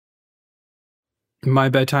My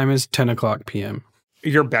bedtime is 10 o'clock p.m.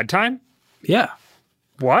 Your bedtime? Yeah.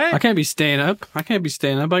 What? I can't be staying up. I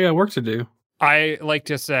got work to do. I like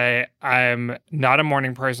to say I'm not a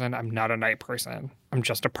morning person. I'm not a night person. I'm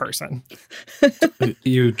just a person.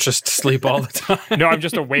 You just sleep all the time. No, I'm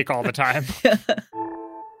just awake all the time.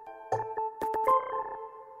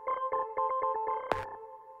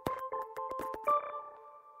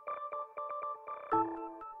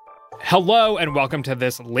 Hello and welcome to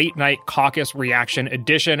this late night caucus reaction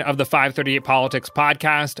edition of the 538 Politics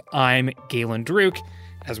podcast. I'm Galen Druk.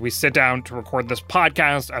 As we sit down to record this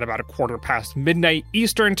podcast at about midnight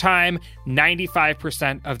Eastern time,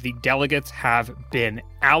 95% of the delegates have been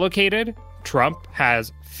allocated. Trump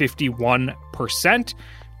has 51%,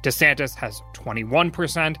 DeSantis has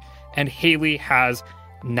 21%, and Haley has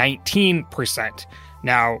 19%.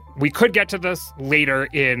 Now, we could get to this later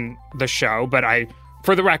in the show, but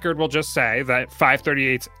for the record, we'll just say that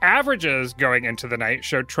 538's averages going into the night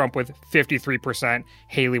showed Trump with 53%,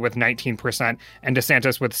 Haley with 19%, and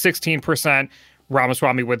DeSantis with 16%,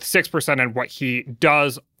 Ramaswamy with 6%, and what he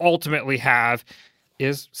does ultimately have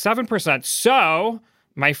is 7%. So,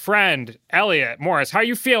 my friend, Elliot Morris, how are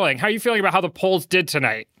you feeling? How are you feeling about how the polls did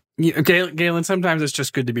tonight? Yeah, Galen, sometimes it's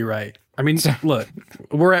just good to be right. I mean, look,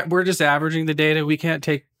 we're just averaging the data. We can't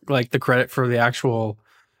take, the credit for the actual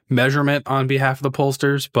measurement on behalf of the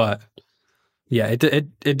pollsters, but yeah,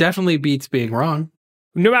 it definitely beats being wrong.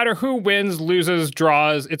 No matter who wins, loses,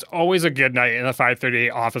 draws, it's always a good night in the 538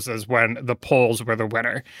 offices when the polls were the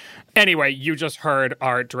winner. Anyway, you just heard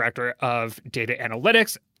our director of data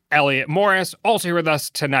analytics, Elliot Morris. Also here with us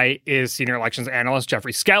tonight is senior elections analyst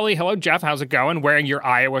Jeffrey Skelly. Hello, Jeff. How's it going? Wearing your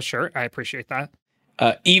Iowa shirt. I appreciate that.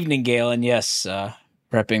 Evening, Galen. Yes,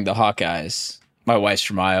 repping the Hawkeyes. My wife's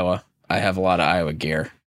from Iowa. I have a lot of Iowa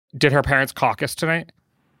gear. Did her parents caucus tonight?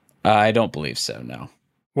 I don't believe so, no.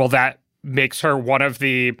 Well, that makes her one of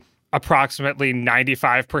the approximately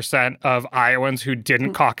 95% of Iowans who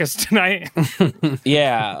didn't caucus tonight.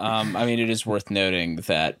 Yeah, I mean, it is worth noting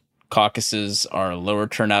that caucuses are lower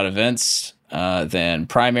turnout events than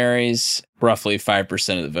primaries. Roughly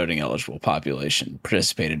 5% of the voting eligible population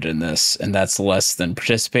participated in this, and that's less than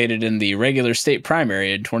participated in the regular state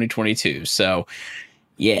primary in 2022. So,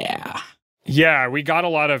 yeah. Yeah, we got a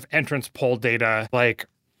lot of entrance poll data, like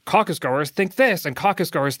caucus goers think this and caucus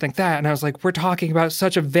goers think that. And I was like, we're talking about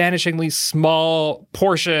such a vanishingly small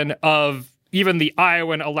portion of even the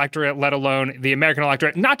Iowan electorate, let alone the American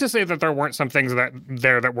electorate. Not to say that there weren't some things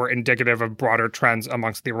that were indicative of broader trends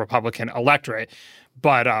amongst the Republican electorate.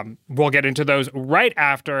 But we'll get into those right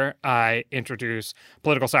after I introduce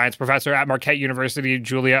political science professor at Marquette University,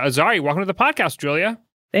 Julia Azari. Welcome to the podcast, Julia.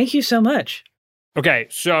 Thank you so much. Okay,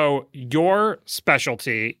 so your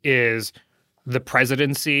specialty is the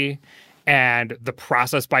presidency and the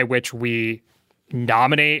process by which we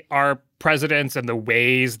nominate our presidents and the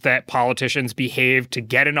ways that politicians behave to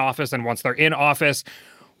get in office and once they're in office.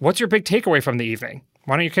 What's your big takeaway from the evening?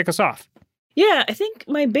 Why don't you kick us off? Yeah, I think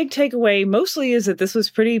my big takeaway mostly is that this was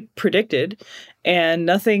pretty predicted and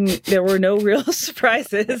there were no real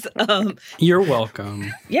surprises. You're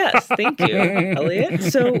welcome. Yes, thank you, Elliot.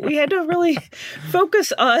 So we had to really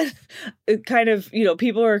focus on kind of,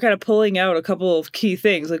 people are kind of pulling out a couple of key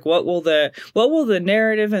things, like what will the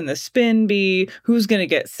narrative and the spin be? Who's going to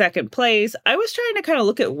get second place? I was trying to kind of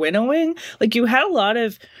look at winnowing. Like you had a lot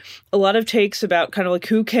of takes about kind of like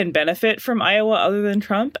who can benefit from Iowa other than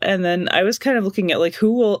Trump, and then I was kind of looking at like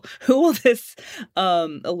who will this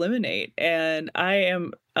eliminate, and I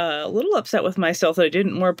am a little upset with myself that I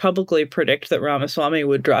didn't more publicly predict that Ramaswamy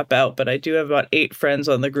would drop out, but I do have about 8 friends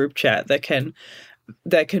on the group chat that can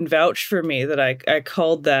vouch for me that I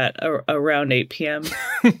called that around 8 p.m.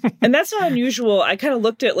 And that's not unusual. I kind of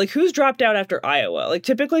looked at like who's dropped out after Iowa. Like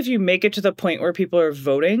typically if you make it to the point where people are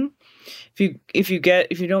voting, if you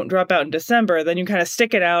don't drop out in December, then you kind of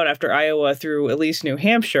stick it out after Iowa through at least New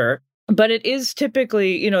Hampshire. But it is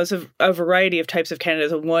typically, it's a variety of types of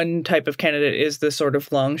candidates. One type of candidate is the sort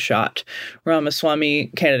of long shot Ramaswamy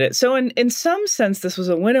candidate. So in some sense, this was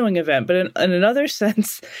a winnowing event. But in another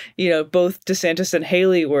sense, both DeSantis and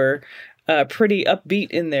Haley were pretty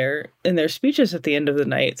upbeat in their speeches at the end of the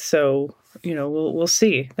night. So, we'll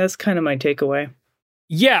see. That's kind of my takeaway.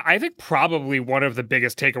 Yeah, I think probably one of the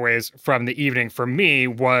biggest takeaways from the evening for me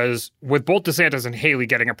was with both DeSantis and Haley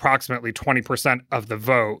getting approximately 20% of the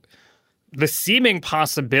vote, the seeming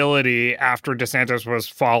possibility after DeSantis was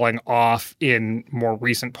falling off in more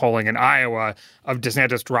recent polling in Iowa of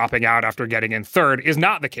DeSantis dropping out after getting in third is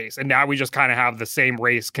not the case. And now we just kind of have the same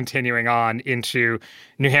race continuing on into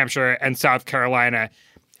New Hampshire and South Carolina.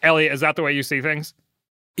 Elliot, is that the way you see things?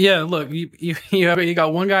 Yeah, look, you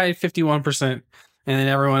got one guy at 51%, and then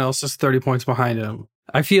everyone else is 30 points behind him.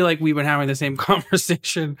 I feel like we've been having the same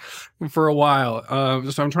conversation for a while.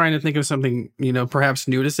 So I'm trying to think of something, perhaps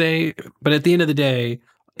new to say. But at the end of the day,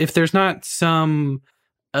 if there's not some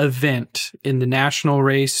event in the national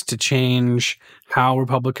race to change how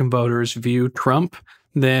Republican voters view Trump,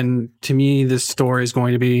 then to me, this story is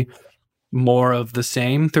going to be more of the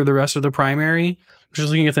same through the rest of the primary. Just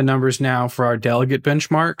looking at the numbers now for our delegate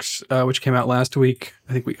benchmarks, which came out last week.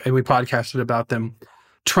 I think we podcasted about them.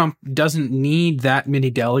 Trump doesn't need that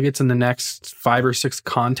many delegates in the next 5 or 6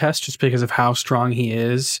 contests just because of how strong he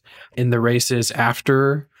is in the races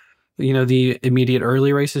after, the immediate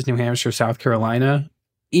early races, New Hampshire, South Carolina.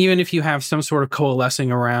 Even if you have some sort of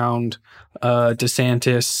coalescing around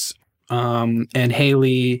DeSantis and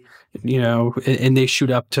Haley, and they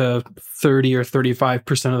shoot up to 30 or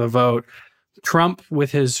 35% of the vote, Trump,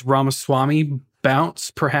 with his Ramaswamy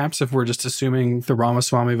bounce, perhaps, if we're just assuming the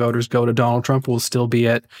Ramaswamy voters go to Donald Trump, will still be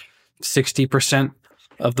at 60%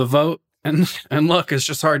 of the vote. And look, it's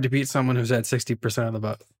just hard to beat someone who's at 60% of the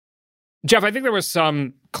vote. Jeff, I think there was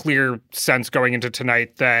some clear sense going into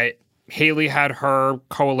tonight that Haley had her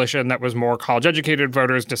coalition that was more college-educated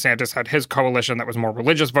voters. DeSantis had his coalition that was more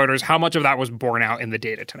religious voters. How much of that was borne out in the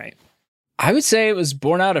data tonight? I would say it was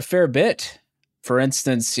borne out a fair bit. For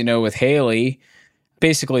instance, with Haley,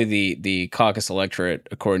 basically the caucus electorate,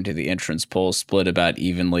 according to the entrance poll, split about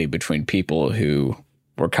evenly between people who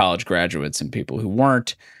were college graduates and people who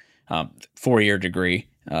weren't. 4-year degree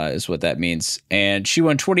is what that means. And she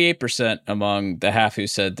won 28% among the half who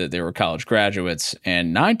said that they were college graduates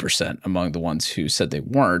and 9% among the ones who said they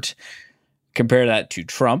weren't. Compare that to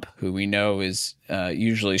Trump, who we know is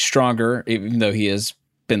usually stronger, even though he has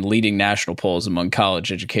been leading national polls among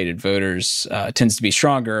college-educated voters, tends to be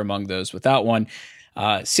stronger among those without one.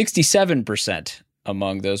 67%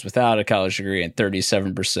 among those without a college degree and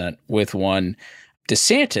 37% with one.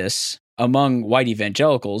 DeSantis, among white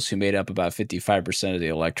evangelicals, who made up about 55% of the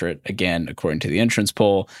electorate, again, according to the entrance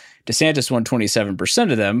poll, DeSantis won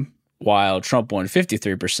 27% of them, while Trump won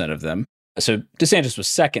 53% of them. So DeSantis was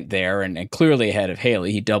second there and clearly ahead of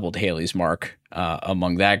Haley. He doubled Haley's mark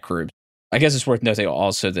among that group. I guess it's worth noting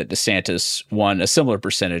also that DeSantis won a similar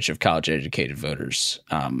percentage of college-educated voters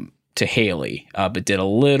to Haley, but did a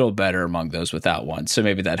little better among those without one. So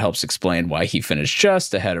maybe that helps explain why he finished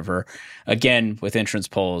just ahead of her. Again, with entrance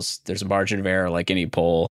polls, there's a margin of error like any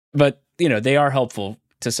poll, but they are helpful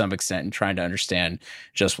to some extent in trying to understand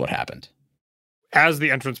just what happened. As the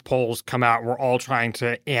entrance polls come out, we're all trying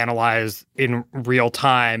to analyze in real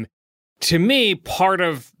time. To me, part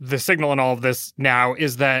of the signal in all of this now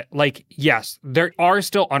is that, yes, there are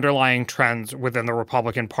still underlying trends within the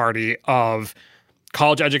Republican Party of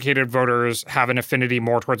college-educated voters have an affinity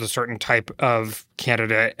more towards a certain type of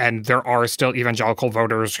candidate, and there are still evangelical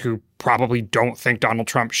voters who probably don't think Donald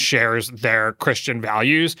Trump shares their Christian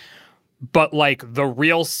values. But, the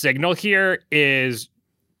real signal here is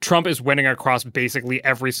Trump is winning across basically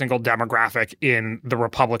every single demographic in the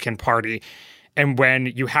Republican Party. And when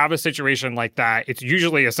you have a situation like that, it's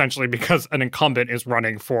usually essentially because an incumbent is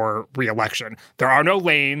running for re-election. There are no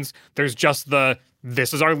lanes. There's just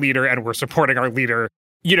this is our leader and we're supporting our leader.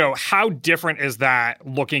 How different is that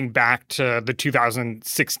looking back to the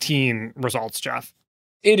 2016 results, Jeff?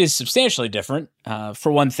 It is substantially different. For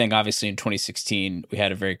one thing, obviously in 2016, we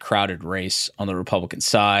had a very crowded race on the Republican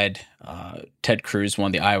side. Ted Cruz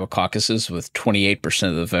won the Iowa caucuses with 28%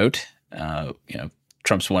 of the vote.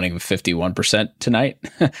 Trump's winning with 51% tonight.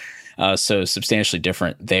 So substantially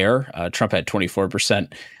different there. Trump had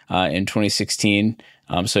 24% in 2016.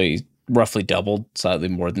 So he roughly doubled, slightly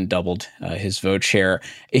more than doubled his vote share.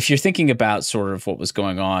 If you're thinking about sort of what was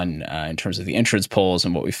going on in terms of the entrance polls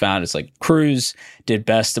and what we found, it's Cruz did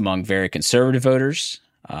best among very conservative voters.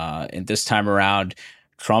 And this time around,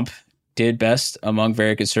 Trump did best among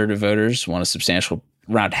very conservative voters, won a substantial,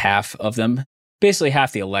 around half of them. Basically,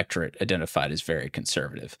 half the electorate identified as very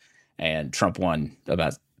conservative, and Trump won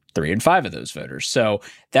about 3 in 5 of those voters. So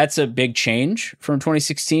that's a big change from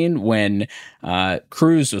 2016 when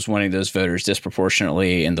Cruz was winning those voters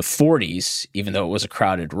disproportionately in the 40s, even though it was a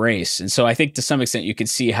crowded race. And so I think to some extent you can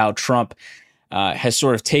see how Trump has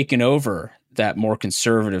sort of taken over that more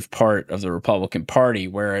conservative part of the Republican Party,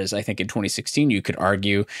 whereas I think in 2016 you could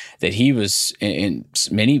argue that he was, in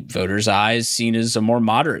many voters' eyes, seen as a more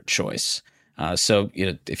moderate choice. So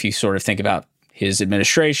if you sort of think about his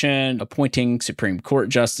administration, appointing Supreme Court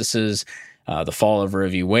justices, the fall of Roe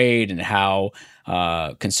v. Wade, and how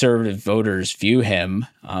conservative voters view him,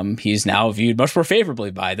 he's now viewed much more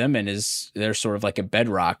favorably by them, and they're sort of like a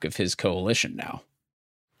bedrock of his coalition now.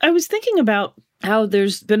 I was thinking about how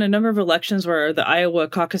there's been a number of elections where the Iowa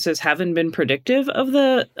caucuses haven't been predictive of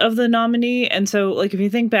the nominee. And so, like, if you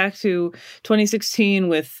think back to 2016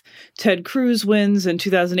 with Ted Cruz wins, and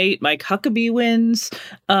 2008 Mike Huckabee wins,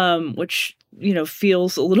 which, you know,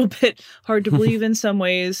 feels a little bit hard to believe in some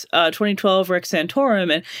ways. 2012 Rick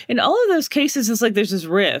Santorum, and in all of those cases, it's like there's this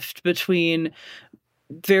rift between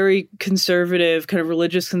very conservative, kind of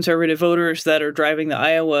religious conservative voters that are driving the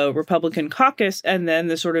Iowa Republican caucus, and then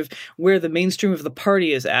the sort of where the mainstream of the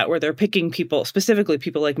party is at, where they're picking people, specifically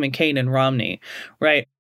people like McCain and Romney, right?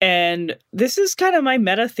 And this is kind of my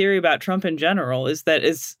meta theory about Trump in general, is that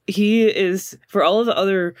he is, for all of the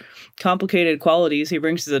other complicated qualities he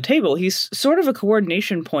brings to the table, he's sort of a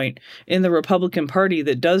coordination point in the Republican Party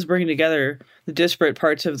that does bring together the disparate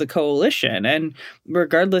parts of the coalition. And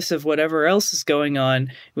regardless of whatever else is going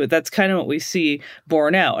on, that's kind of what we see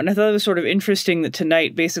borne out. And I thought it was sort of interesting that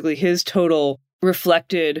tonight, basically his total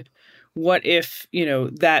reflected what if, you know,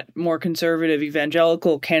 that more conservative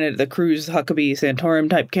evangelical candidate, the Cruz, Huckabee, Santorum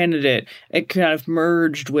type candidate, it kind of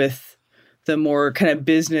merged with the more kind of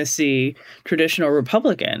businessy traditional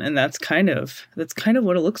Republican. And that's kind of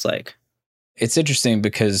what it looks like. It's interesting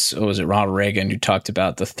because, was it Ronald Reagan who talked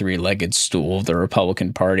about the three-legged stool of the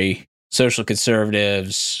Republican Party? Social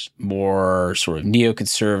conservatives, more sort of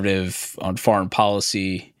neoconservative on foreign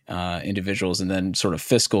policy individuals, and then sort of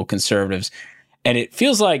fiscal conservatives. And it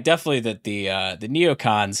feels like definitely that the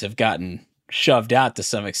neocons have gotten shoved out to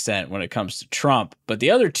some extent when it comes to Trump. But the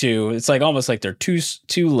other two, it's like almost like they're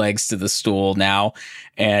two legs to the stool now,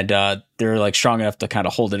 and they're like strong enough to kind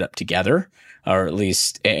of hold it up together, or at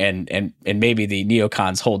least and maybe the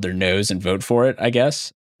neocons hold their nose and vote for it, I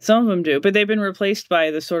guess. Some of them do, but they've been replaced by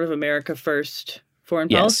the sort of America First foreign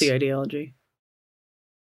policy ideology.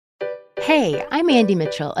 Hey, I'm Andy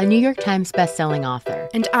Mitchell, a New York Times bestselling author.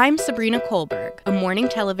 And I'm Sabrina Kohlberg, a morning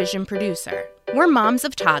television producer. We're moms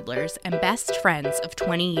of toddlers and best friends of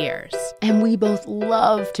 20 years. And we both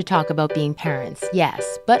love to talk about being parents,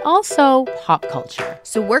 yes, but also pop culture.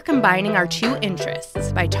 So we're combining our two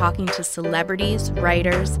interests by talking to celebrities,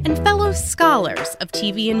 writers, and fellow scholars of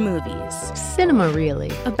TV and movies. Cinema,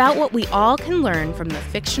 really. About what we all can learn from the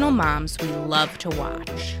fictional moms we love to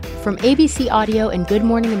watch. From ABC Audio and Good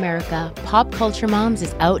Morning America, Pop Culture Moms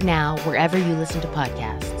is out now wherever you listen to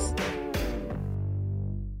podcasts.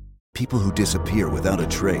 People who disappear without a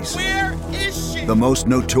trace. Where is she? The most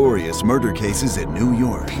notorious murder cases in New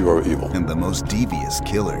York. Pure evil. And the most devious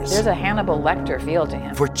killers. There's a Hannibal Lecter feel to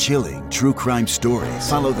him. For chilling true crime stories,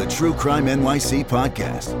 follow the True Crime NYC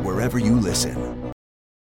podcast wherever you listen.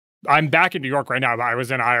 I'm back in New York right now, but I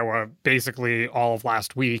was in Iowa basically all of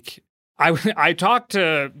last week. I talked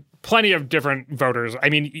to plenty of different voters. I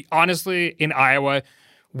mean, honestly, in Iowa,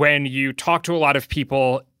 when you talk to a lot of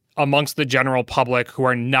people amongst the general public who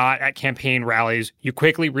are not at campaign rallies, you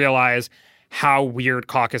quickly realize how weird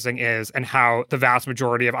caucusing is and how the vast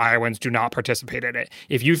majority of Iowans do not participate in it.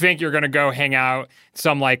 If you think you're going to go hang out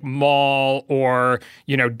some like mall or,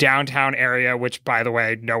 you know, downtown area, which, by the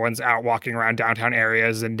way, no one's out walking around downtown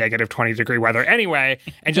areas in negative 20-degree weather anyway,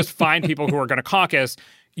 and just find people who are going to caucus,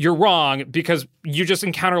 you're wrong, because you just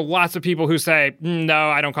encounter lots of people who say, no,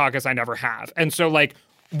 I don't caucus, I never have. And so, like,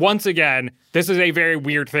 once again, this is a very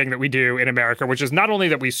weird thing that we do in America, which is not only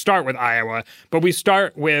that we start with Iowa, but we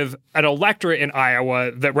start with an electorate in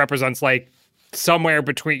Iowa that represents like somewhere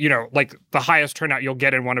between, you know, like the highest turnout you'll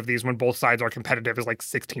get in one of these when both sides are competitive is like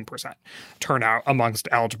 16% turnout amongst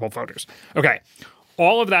eligible voters. Okay.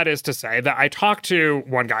 All of that is to say that I talked to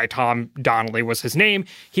one guy, Tom Donnelly was his name.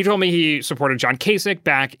 He told me he supported John Kasich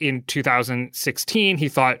back in 2016. He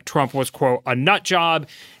thought Trump was, quote, a nut job.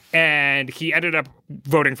 And he ended up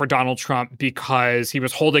voting for Donald Trump because he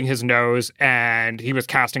was holding his nose and he was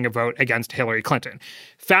casting a vote against Hillary Clinton.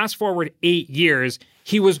 Fast forward 8 years,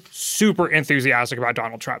 he was super enthusiastic about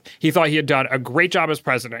Donald Trump. He thought he had done a great job as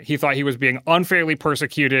president. He thought he was being unfairly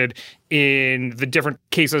persecuted in the different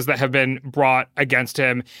cases that have been brought against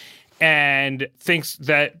him, and thinks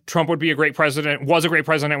that Trump would be a great president, was a great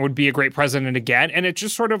president, would be a great president again. And it's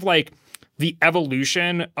just sort of like the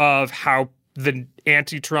evolution of how the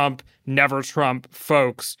anti-Trump, never-Trump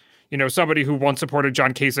folks, you know, somebody who once supported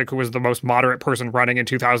John Kasich, who was the most moderate person running in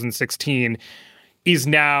 2016, is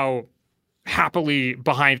now happily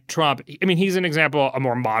behind Trump. I mean, he's an example, a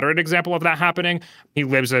more moderate example of that happening. He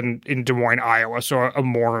lives in Des Moines, Iowa, so a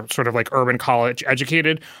more sort of like urban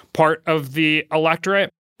college-educated part of the electorate.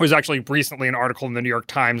 There was actually recently an article in the New York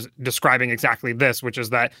Times describing exactly this, which is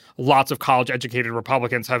that lots of college-educated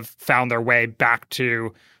Republicans have found their way back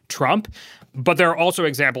to Trump. But there are also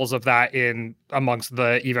examples of that in amongst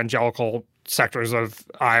the evangelical sectors of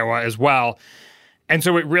Iowa as well. And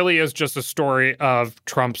so it really is just a story of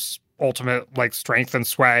Trump's ultimate like strength and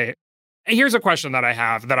sway. And here's a question that I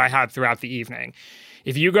had throughout the evening.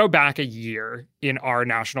 If you go back a year in our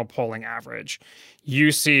national polling average,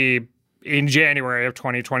 you see in January of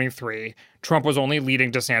 2023, Trump was only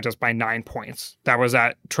leading DeSantis by 9 points. That was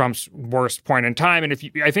at Trump's worst point in time. And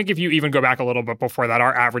I think if you even go back a little bit before that,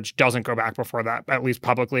 our average doesn't go back before that, at least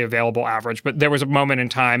publicly available average. But there was a moment in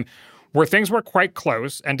time where things were quite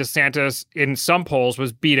close and DeSantis in some polls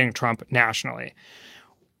was beating Trump nationally.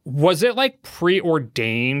 Was it like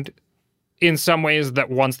preordained in some ways that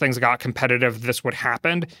once things got competitive, this would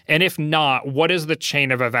happen? And if not, what is the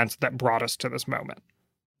chain of events that brought us to this moment?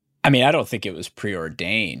 I mean, I don't think it was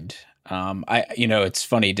preordained. It's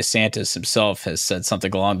funny. DeSantis himself has said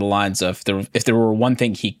something along the lines of, if there were one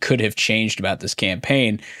thing he could have changed about this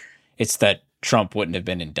campaign, it's that Trump wouldn't have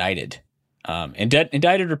been indicted,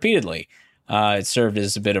 indicted repeatedly. It served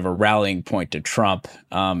as a bit of a rallying point to Trump,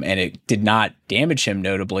 and it did not damage him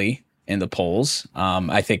notably in the polls.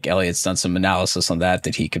 I think Elliott's done some analysis on that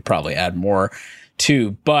he could probably add more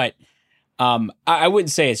to, but I wouldn't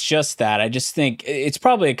say it's just that. I just think it's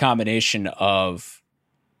probably a combination of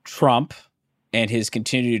Trump and his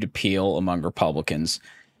continued appeal among Republicans.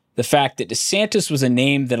 The fact that DeSantis was a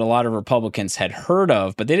name that a lot of Republicans had heard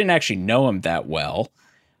of, but they didn't actually know him that well.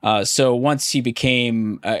 So once he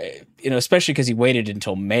became, especially because he waited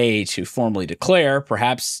until May to formally declare,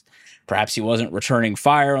 perhaps he wasn't returning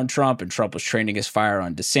fire on Trump and Trump was training his fire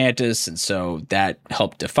on DeSantis. And so that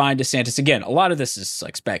helped define DeSantis. Again, a lot of this is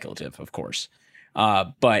like speculative, of course.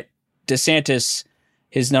 But DeSantis,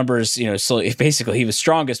 his numbers, basically he was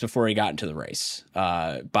strongest before he got into the race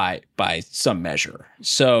by some measure.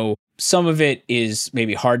 So some of it is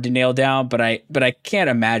maybe hard to nail down, but I can't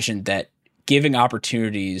imagine that giving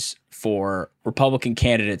opportunities for Republican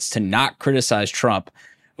candidates to not criticize Trump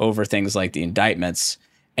over things like the indictments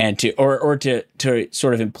and to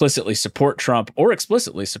sort of implicitly support Trump or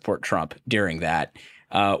explicitly support Trump during that,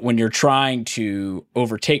 when you're trying to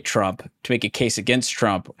overtake Trump, to make a case against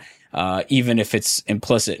Trump, even if it's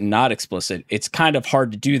implicit and not explicit, it's kind of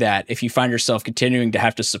hard to do that if you find yourself continuing to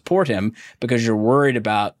have to support him because you're worried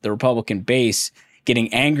about the Republican base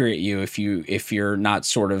getting angry at you if you're not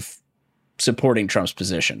sort of supporting Trump's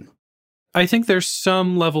position. I think there's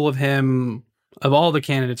some level of him, of all the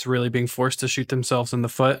candidates, really being forced to shoot themselves in the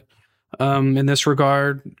foot in this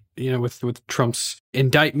regard, with Trump's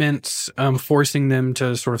indictments, forcing them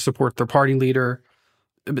to sort of support their party leader.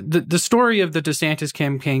 The story of the DeSantis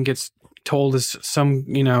campaign gets told as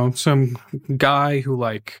some guy who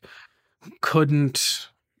couldn't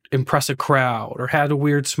impress a crowd or had a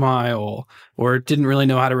weird smile or didn't really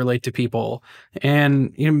know how to relate to people.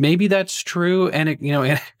 And, maybe that's true. And,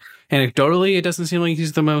 anecdotally, it doesn't seem like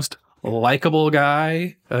he's the most likable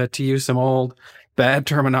guy, to use some old bad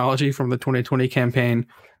terminology from the 2020 campaign.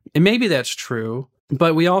 And maybe that's true.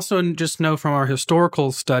 But we also just know from our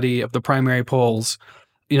historical study of the primary polls,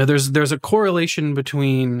 there's a correlation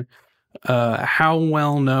between how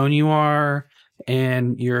well known you are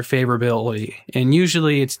and your favorability. And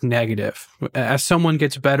usually it's negative. As someone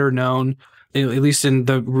gets better known, at least in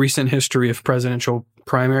the recent history of presidential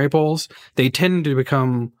primary polls, they tend to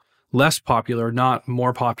become less popular, not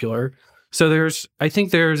more popular. So I think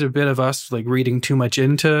there's a bit of us reading too much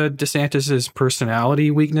into DeSantis's personality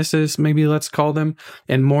weaknesses, maybe let's call them,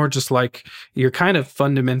 and more just you're kind of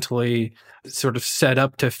fundamentally sort of set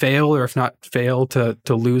up to fail, or if not fail, to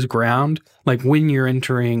lose ground. When you're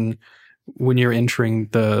entering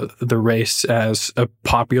the race as a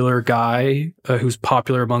popular guy who's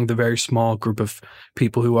popular among the very small group of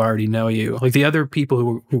people who already know you. The other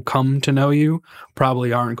people who come to know you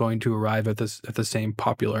probably aren't going to arrive at the same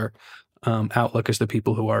popular outlook as the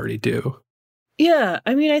people who already do. Yeah,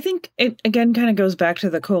 I mean, I think it again kind of goes back to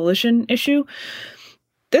the coalition issue.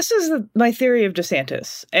 This is my theory of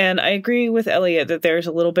DeSantis, and I agree with Elliott that there's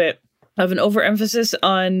a little bit of an overemphasis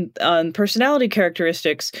on personality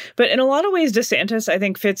characteristics. But in a lot of ways, DeSantis, I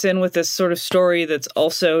think, fits in with this sort of story that's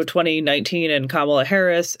also 2019 and Kamala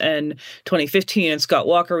Harris and 2015 and Scott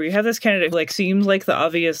Walker, where you have this candidate who seems like the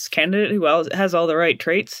obvious candidate who has all the right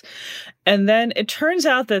traits. And then it turns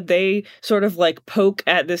out that they sort of poke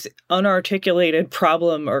at this unarticulated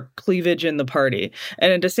problem or cleavage in the party.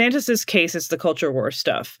 And in DeSantis's case, it's the culture war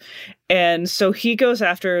stuff. And so he goes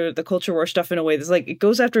after the culture war stuff in a way that's it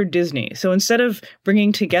goes after Disney. So instead of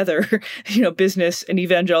bringing together, business and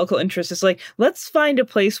evangelical interests, it's let's find a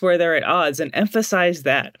place where they're at odds and emphasize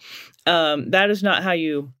that. That is not how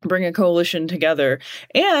you bring a coalition together.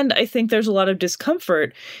 And I think there's a lot of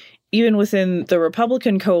discomfort even within the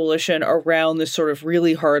Republican coalition around this sort of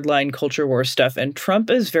really hardline culture war stuff. And Trump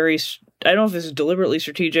is very, I don't know if it's deliberately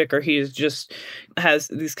strategic or he just has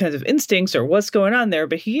these kinds of instincts or what's going on there,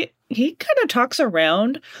 but he kind of talks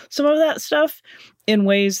around some of that stuff in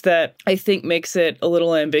ways that I think makes it a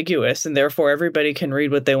little ambiguous, and therefore everybody can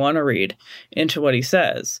read what they want to read into what he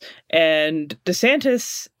says. And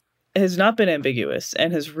DeSantis has not been ambiguous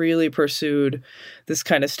and has really pursued this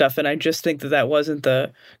kind of stuff. And I just think that wasn't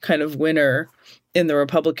the kind of winner in the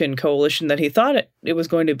Republican coalition that he thought it was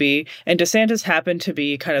going to be. And DeSantis happened to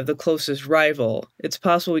be kind of the closest rival. It's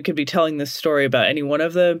possible we could be telling this story about any one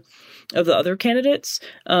of the other candidates,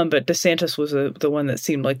 but DeSantis was the one that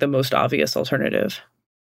seemed like the most obvious alternative.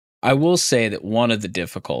 I will say that one of the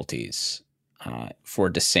difficulties for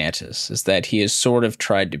DeSantis is that he has sort of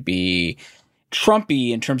tried to be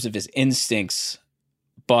Trumpy in terms of his instincts,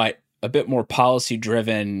 but a bit more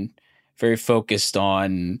policy-driven, very focused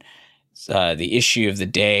on the issue of the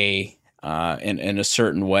day in a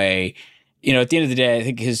certain way. You know, at the end of the day, I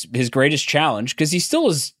think his greatest challenge, because he still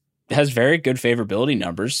has very good favorability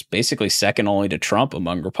numbers, basically second only to Trump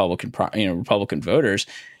among Republican voters.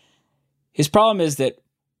 His problem is that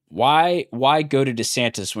why go to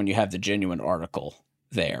DeSantis when you have the genuine article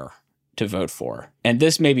there to vote for? And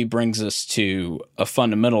this maybe brings us to a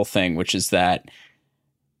fundamental thing, which is that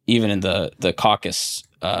even in the caucus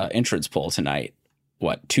entrance poll tonight,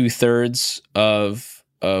 2/3 of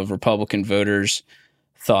Republican voters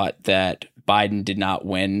thought that Biden did not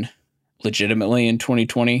win legitimately in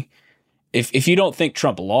 2020. If you don't think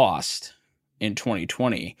Trump lost in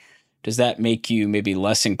 2020, does that make you maybe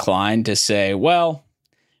less inclined to say, well,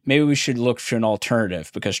 maybe we should look for an alternative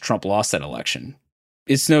because Trump lost that election?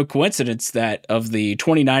 It's no coincidence that of the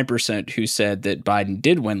 29% who said that Biden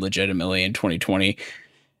did win legitimately in 2020,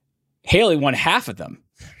 Haley won half of them.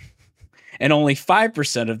 And only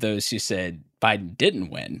 5% of those who said Biden didn't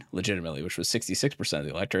win legitimately, which was 66% of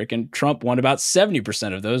the electorate, and Trump won about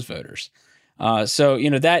 70% of those voters. So, you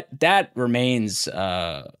know, that remains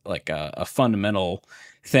like a fundamental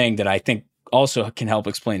thing that I think also can help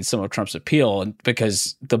explain some of Trump's appeal, and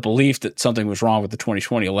because the belief that something was wrong with the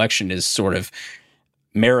 2020 election is sort of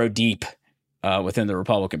marrow deep within the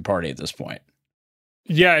Republican Party at this point.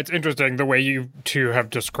 Yeah, it's interesting. The way you two have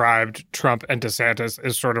described Trump and DeSantis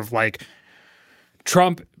is sort of like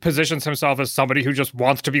Trump positions himself as somebody who just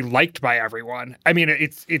wants to be liked by everyone. I mean,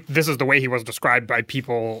 this is the way he was described by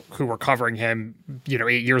people who were covering him,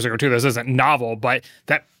 8 years ago too. This isn't novel, but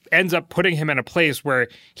that ends up putting him in a place where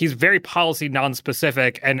he's very policy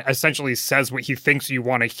nonspecific and essentially says what he thinks you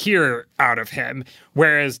want to hear out of him.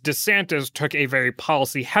 Whereas DeSantis took a very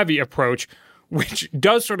policy heavy approach, which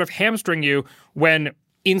does sort of hamstring you when,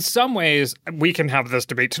 in some ways, we can have this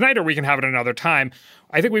debate tonight or we can have it another time.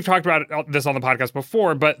 I think we've talked about this on the podcast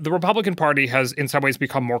before, but the Republican Party has in some ways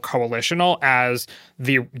become more coalitional as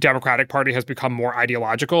the Democratic Party has become more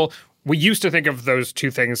ideological. We used to think of those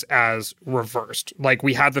two things as reversed. Like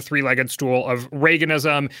we had the three-legged stool of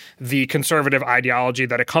Reaganism, the conservative ideology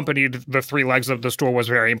that accompanied the three legs of the stool was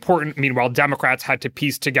very important. Meanwhile, Democrats had to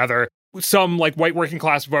piece together some like white working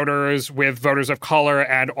class voters with voters of color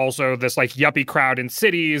and also this like yuppie crowd in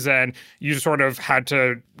cities. And you sort of had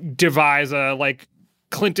to devise a like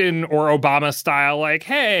Clinton or Obama style, like,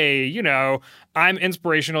 hey, I'm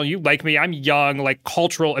inspirational. You like me. I'm young, like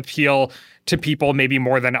cultural appeal to people, maybe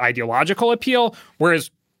more than ideological appeal.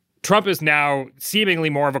 Whereas Trump is now seemingly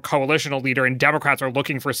more of a coalitional leader, and Democrats are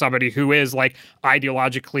looking for somebody who is like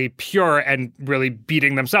ideologically pure and really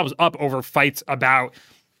beating themselves up over fights about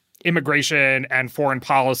immigration and foreign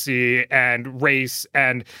policy and race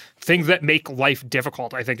and things that make life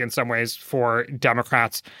difficult, I think, in some ways for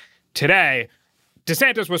Democrats today.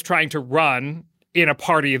 DeSantis was trying to run in a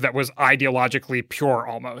party that was ideologically pure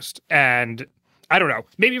almost. And I don't know,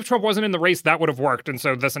 maybe if Trump wasn't in the race, that would have worked. And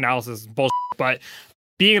so this analysis is bullshit. But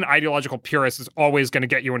being an ideological purist is always going to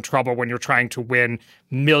get you in trouble when you're trying to win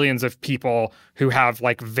millions of people who have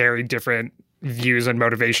like very different views and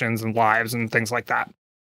motivations and lives and things like that.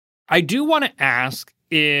 I do want to ask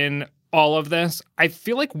in all of this, I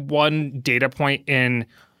feel like one data point in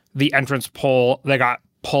the entrance poll that got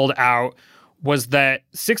pulled out was that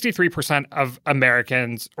 63% of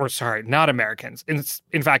Americans, or sorry, not Americans,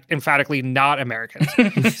 in fact, emphatically not Americans,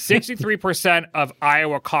 63% of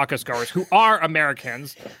Iowa caucus goers who are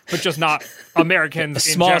Americans, but just not Americans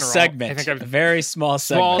in general. Small segment. A very small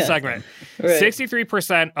segment. Small segment. Right.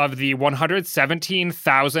 63% of the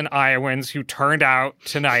 117,000 Iowans who turned out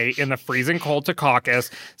tonight in the freezing cold to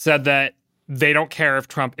caucus said that they don't care if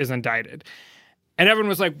Trump is indicted. And everyone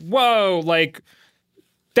was like, whoa, like,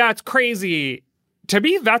 that's crazy. To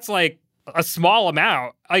me, that's like a small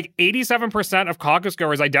amount. Like 87% of caucus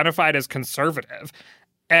goers identified as conservative,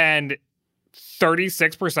 and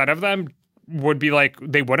 36% of them would be like,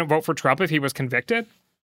 they wouldn't vote for Trump if he was convicted.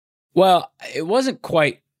 Well, it wasn't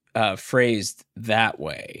quite phrased that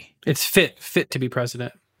way. It's fit to be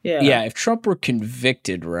president. Yeah, if Trump were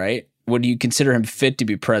convicted, right, would you consider him fit to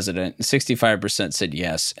be president? 65% said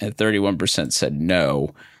yes, and 31% said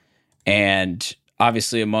no. And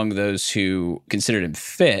obviously, among those who considered him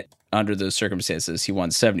fit under those circumstances, he won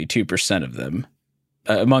 72% of them.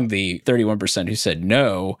 Among the 31% who said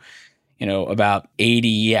no, about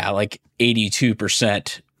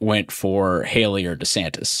 82% went for Haley or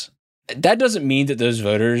DeSantis. That doesn't mean that those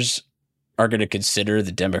voters are going to consider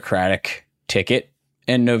the Democratic ticket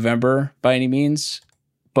in November by any means,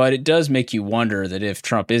 but it does make you wonder that if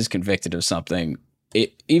Trump is convicted of something,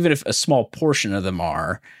 even if a small portion of them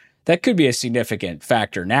are, that could be a significant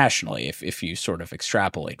factor nationally if you sort of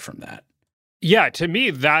extrapolate from that. Yeah, to me,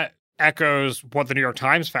 that echoes what the New York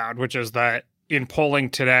Times found, which is that in polling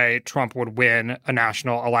today, Trump would win a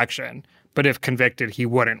national election, but if convicted, he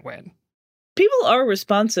wouldn't win. People are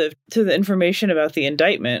responsive to the information about the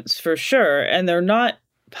indictments, for sure, and they're not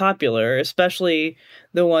popular, especially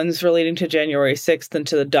the ones relating to January 6th and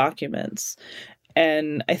to the documents.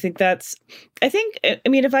 And I think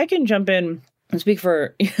if I can jump in and speak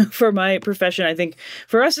for my profession, I think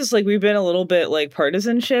for us, it's like we've been a little bit like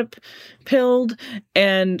partisanship pilled.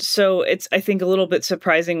 And so it's, I think, a little bit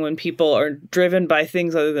surprising when people are driven by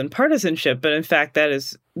things other than partisanship. But in fact, that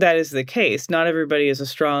is the case. Not everybody is a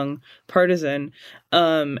strong partisan.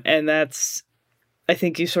 And that's, I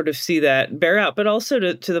think you sort of see that bear out. But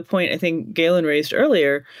also to the point I think Galen raised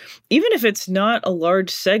earlier, even if it's not a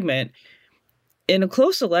large segment, in a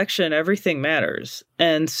close election, everything matters.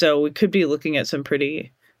 And so we could be looking at some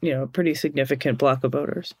pretty significant block of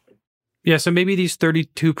voters. Yeah, so maybe these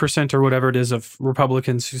 32% or whatever it is of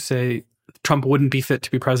Republicans who say Trump wouldn't be fit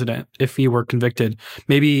to be president if he were convicted,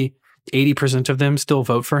 maybe 80% of them still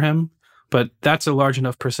vote for him. But that's a large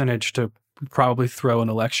enough percentage to probably throw an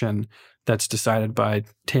election that's decided by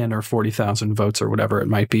 10 or 40,000 votes or whatever it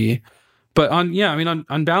might be. But on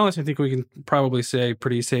balance, I think we can probably say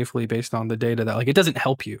pretty safely based on the data that it doesn't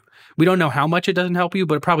help you. We don't know how much it doesn't help you,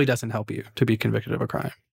 but it probably doesn't help you to be convicted of a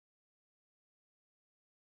crime.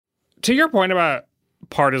 To your point about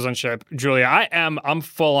partisanship, Julia, I'm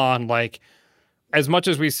full on as much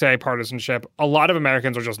as we say partisanship, a lot of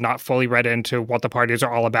Americans are just not fully read into what the parties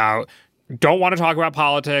are all about, don't want to talk about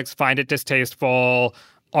politics, find it distasteful,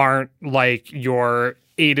 aren't your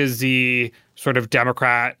A to Z sort of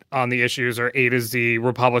Democrat on the issues or A to Z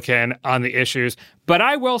Republican on the issues. But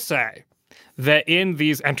I will say that in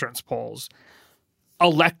these entrance polls,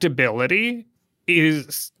 electability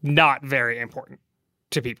is not very important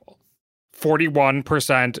to people.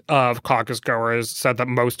 41% of caucus goers said the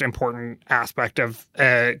most important aspect of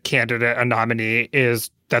a candidate, a nominee,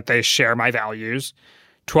 is that they share my values.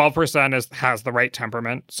 12% has the right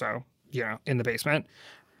temperament, so, in the basement.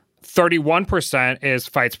 31% is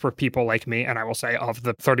fights for people like me. And I will say of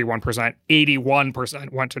the 31%,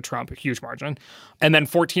 81% went to Trump, a huge margin. And then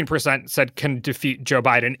 14% said can defeat Joe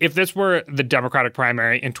Biden. If this were the Democratic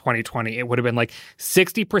primary in 2020, it would have been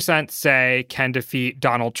 60% say can defeat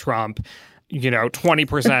Donald Trump.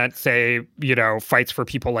 20% say, fights for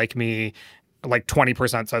people like me.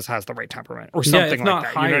 20% says has the right temperament or something like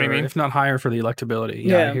that. Higher, you know what I mean? If not higher for the electability.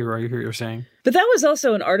 Yeah, I hear what you're saying. But that was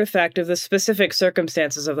also an artifact of the specific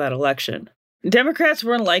circumstances of that election. Democrats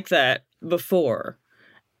weren't like that before.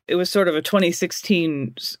 It was sort of a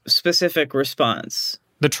 2016 specific response.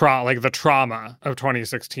 The trauma of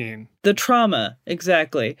 2016. The trauma,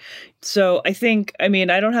 exactly. So I think, I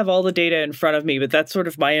don't have all the data in front of me, but that's sort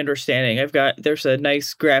of my understanding. There's a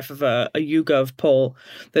nice graph of a YouGov poll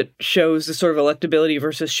that shows the sort of electability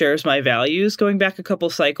versus shares my values going back a couple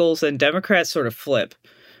cycles, and Democrats sort of flip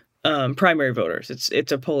primary voters.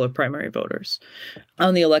 It's a poll of primary voters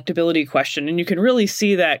on the electability question. And you can really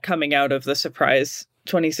see that coming out of the surprise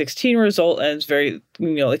 2016 result, and it's very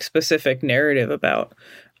specific narrative about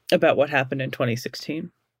what happened in 2016.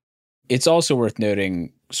 It's also worth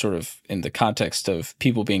noting, sort of in the context of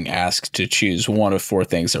people being asked to choose one of four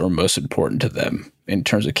things that were most important to them in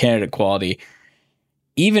terms of candidate quality.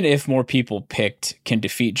 Even if more people picked can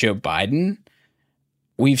defeat Joe Biden,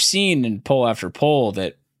 we've seen in poll after poll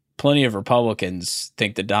that plenty of Republicans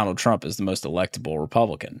think that Donald Trump is the most electable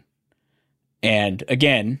Republican. And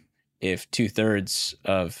again, if 2/3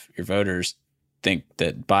 of your voters think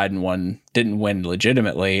that Biden didn't win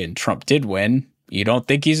legitimately and Trump did win, you don't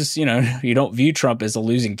think you don't view Trump as a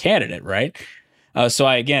losing candidate, right? So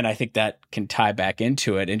I think that can tie back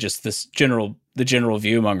into it, and just the general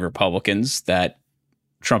view among Republicans that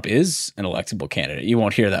Trump is an electable candidate. You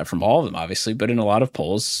won't hear that from all of them, obviously, but in a lot of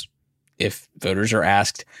polls, if voters are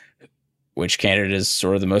asked which candidate is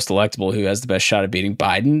sort of the most electable, who has the best shot of beating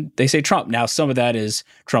Biden, they say Trump. Now, some of that is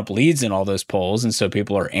Trump leads in all those polls, and so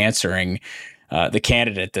people are answering the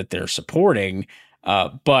candidate that they're supporting.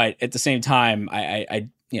 But at the same time, I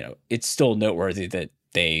it's still noteworthy that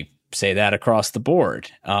they say that across the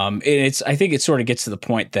board. I think it sort of gets to the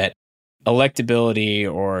point that electability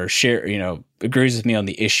or agrees with me on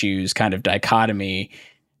the issues kind of dichotomy.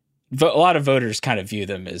 A lot of voters kind of view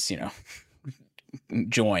them as,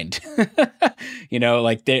 joined,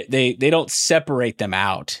 like they don't separate them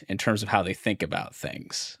out in terms of how they think about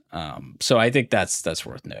things. So I think that's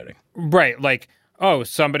worth noting. Right. Like, oh,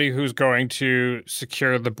 somebody who's going to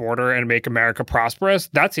secure the border and make America prosperous,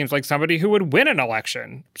 that seems like somebody who would win an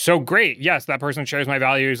election. So great. Yes, that person shares my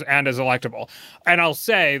values and is electable. And I'll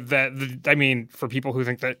say that, for people who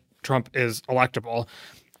think that Trump is electable,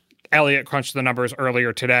 Elliot crunched the numbers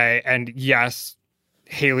earlier today. And yes,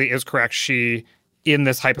 Haley is correct. She, in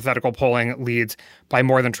this hypothetical polling, leads by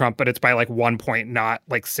more than Trump, but it's by like 1 point, not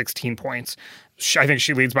like 16 points. I think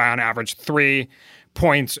she leads by on average 3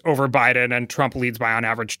 points over Biden, and Trump leads by on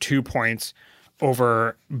average 2 points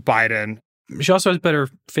over Biden. She also has better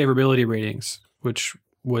favorability ratings, which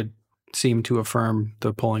would seem to affirm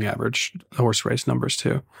the polling average horse race numbers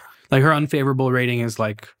too. Like her unfavorable rating is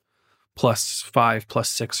like +5,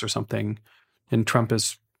 +6 or something, and Trump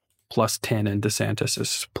is +10 and DeSantis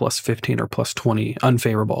is +15 or +20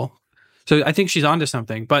 unfavorable. So I think she's onto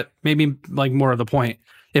something, but maybe like more of the point.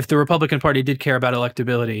 If the Republican Party did care about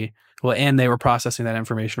electability, and they were processing that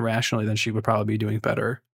information rationally, then she would probably be doing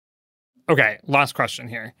better. Okay, last question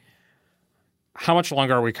here. How much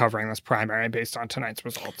longer are we covering this primary based on tonight's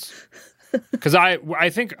results? Because I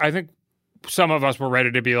think some of us were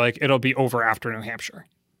ready to be like, it'll be over after New Hampshire.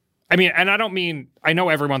 And I know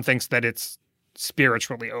everyone thinks that it's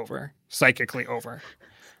spiritually over, psychically over,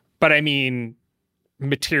 but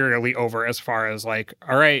materially over as far as like,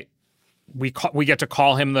 all right, we get to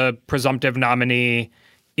call him the presumptive nominee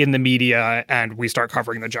in the media, and we start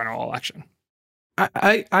covering the general election.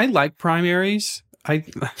 I like primaries. I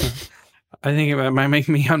think it might make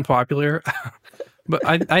me unpopular,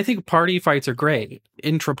 but I think party fights are great,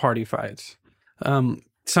 intra-party fights.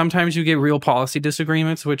 Sometimes you get real policy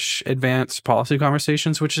disagreements, which advance policy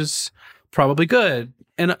conversations, which is probably good.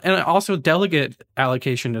 And also delegate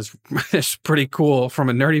allocation is pretty cool from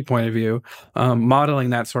a nerdy point of view.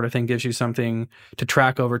 Modeling that sort of thing gives you something to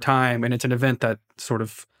track over time. And it's an event that sort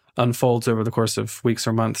of unfolds over the course of weeks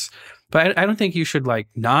or months. But I don't think you should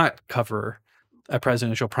not cover a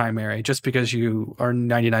presidential primary just because you are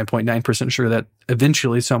 99.9% sure that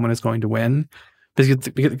eventually someone is going to win,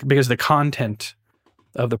 because the content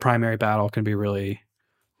of the primary battle can be really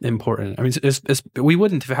important. We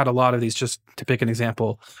wouldn't have had a lot of these, just to pick an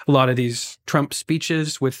example, a lot of these Trump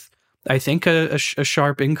speeches with, I think, a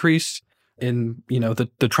sharp increase in, the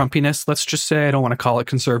Trumpiness, let's just say. I don't want to call it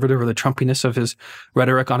conservative, or the Trumpiness of his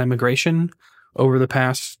rhetoric on immigration over the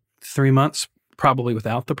past 3 months, probably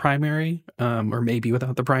without the primary, or maybe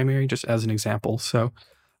without the primary, just as an example. So,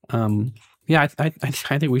 I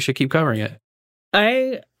think we should keep covering it.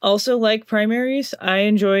 I also like primaries. I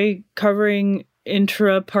enjoy covering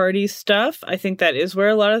intra-party stuff. I think that is where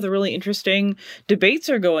a lot of the really interesting debates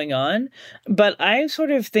are going on. But I'm sort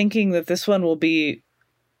of thinking that this one will be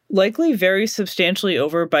likely very substantially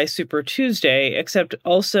over by Super Tuesday, except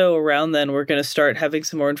also around then we're going to start having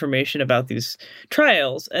some more information about these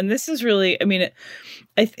trials. And this is really,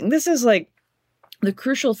 I think this is like the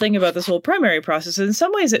crucial thing about this whole primary process. In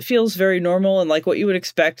some ways, it feels very normal and like what you would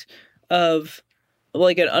expect of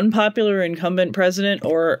like an unpopular incumbent president,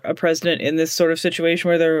 or a president in this sort of situation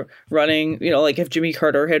where they're running, like if Jimmy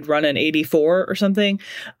Carter had run in 84 or something,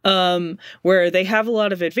 where they have a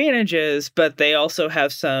lot of advantages, but they also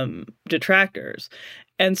have some detractors.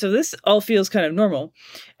 And so this all feels kind of normal.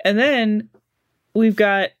 And then we've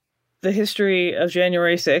got the history of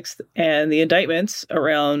January 6th and the indictments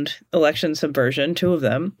around election subversion, 2 of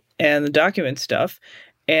them, and the document stuff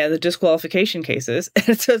and the disqualification cases.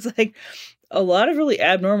 And so it's like a lot of really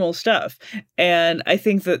abnormal stuff. And I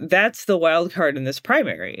think that that's the wild card in this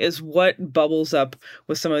primary, is what bubbles up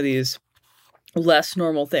with some of these less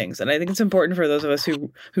normal things. And I think it's important for those of us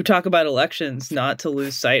who talk about elections not to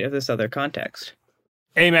lose sight of this other context.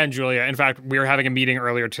 Amen, Julia. In fact, we were having a meeting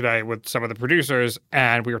earlier today with some of the producers,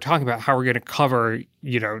 and we were talking about how we're going to cover,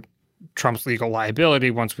 Trump's legal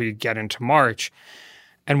liability once we get into March.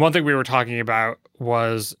 And one thing we were talking about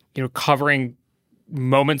was, covering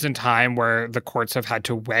moments in time where the courts have had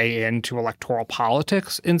to weigh into electoral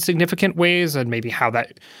politics in significant ways, and maybe how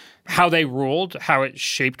they ruled, how it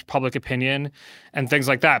shaped public opinion and things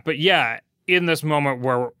like that. But yeah, in this moment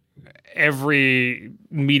where every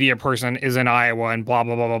media person is in Iowa and blah,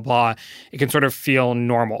 blah, blah, blah, blah, it can sort of feel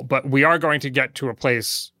normal. But we are going to get to a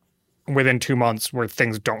place within 2 months where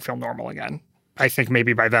things don't feel normal again. I think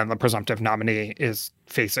maybe by then the presumptive nominee is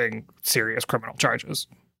facing serious criminal charges.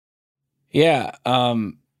 Yeah.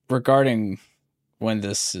 Regarding when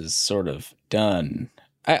this is sort of done,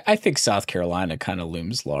 I think South Carolina kind of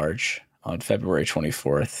looms large on February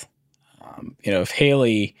 24th. If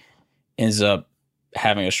Haley ends up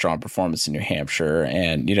having a strong performance in New Hampshire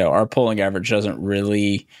and, our polling average there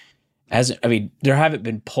haven't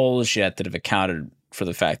been polls yet that have accounted for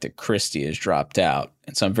the fact that Christie has dropped out.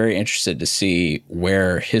 And so I'm very interested to see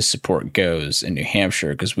where his support goes in New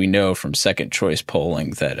Hampshire, because we know from second choice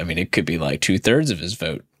polling that, it could be like 2/3 of his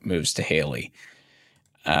vote moves to Haley,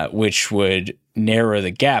 which would narrow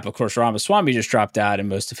the gap. Of course, Ramaswamy just dropped out and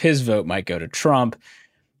most of his vote might go to Trump.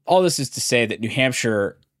 All this is to say that New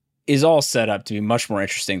Hampshire is all set up to be much more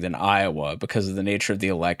interesting than Iowa because of the nature of the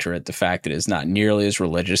electorate, the fact that it's not nearly as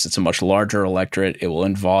religious. It's a much larger electorate. It will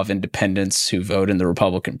involve independents who vote in the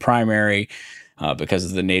Republican primary because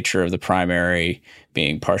of the nature of the primary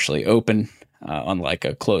being partially open, unlike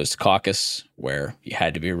a closed caucus where you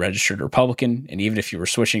had to be a registered Republican. And even if you were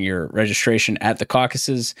switching your registration at the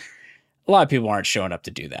caucuses, a lot of people aren't showing up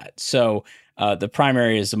to do that. So the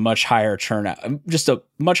primary is a much higher turnout,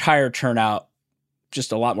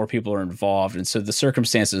 just a lot more people are involved. And so the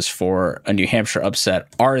circumstances for a New Hampshire upset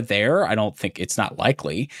are there. I don't think it's not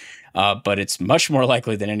likely, but it's much more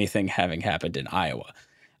likely than anything having happened in Iowa.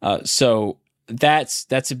 So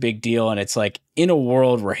that's a big deal. And it's like in a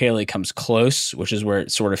world where Haley comes close, which is where it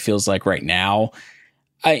sort of feels like right now,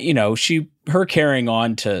 her carrying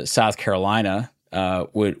on to South Carolina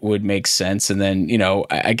would make sense. And then,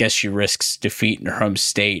 I guess she risks defeat in her home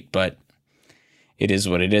state, but it is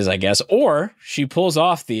what it is, I guess. Or she pulls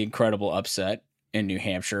off the incredible upset in New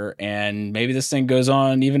Hampshire, and maybe this thing goes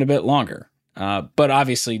on even a bit longer. But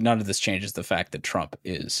obviously, none of this changes the fact that Trump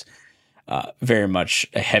is very much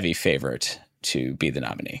a heavy favorite to be the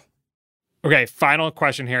nominee. Okay, final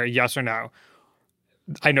question here, yes or no.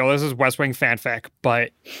 I know this is West Wing fanfic,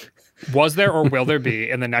 but was there or will there be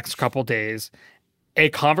in the next couple days a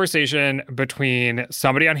conversation between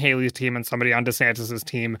somebody on Haley's team and somebody on DeSantis's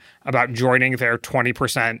team about joining their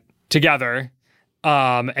 20% together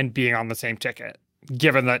and being on the same ticket,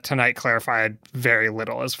 given that tonight clarified very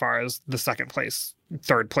little as far as the second place,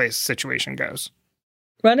 third place situation goes?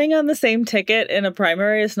 Running on the same ticket in a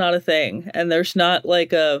primary is not a thing. And maybe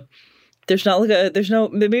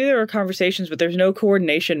there are conversations, but there's no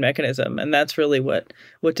coordination mechanism. And that's really what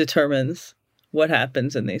determines what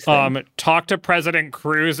happens in these things. Talk to President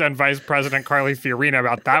Cruz and Vice President Carly Fiorina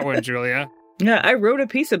about that one, Julia. Yeah, I wrote a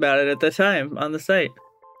piece about it at the time on the site.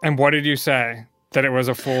 And what did you say? That it was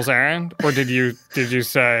a fool's errand? Or did you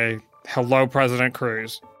say, hello, President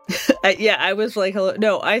Cruz? I was like, hello.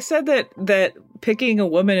 No, I said that picking a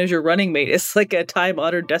woman as your running mate is like a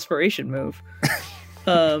time-honored desperation move.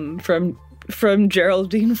 From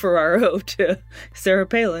Geraldine Ferraro to Sarah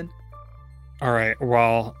Palin. All right,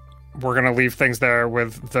 well, we're going to leave things there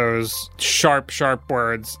with those sharp, sharp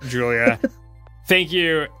words, Julia. Thank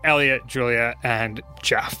you, Elliot, Julia, and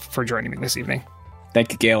Jeff for joining me this evening.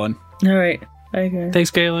 Thank you, Galen. All right. Okay. Thanks,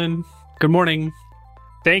 Galen. Good morning.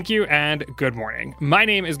 Thank you and good morning. My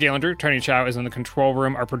name is Galen Drew. Tony Chow is in the control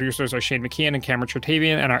room. Our producers are Shane McKeon and Cameron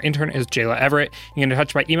Chotavian, and our intern is Jayla Everett. You can get in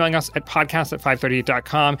touch by emailing us at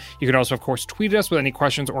podcast@538.com. You can also, of course, tweet us with any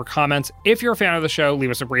questions or comments. If you're a fan of the show,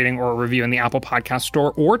 leave us a rating or a review in the Apple Podcast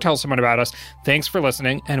Store or tell someone about us. Thanks for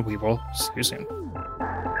listening, and we will see you soon.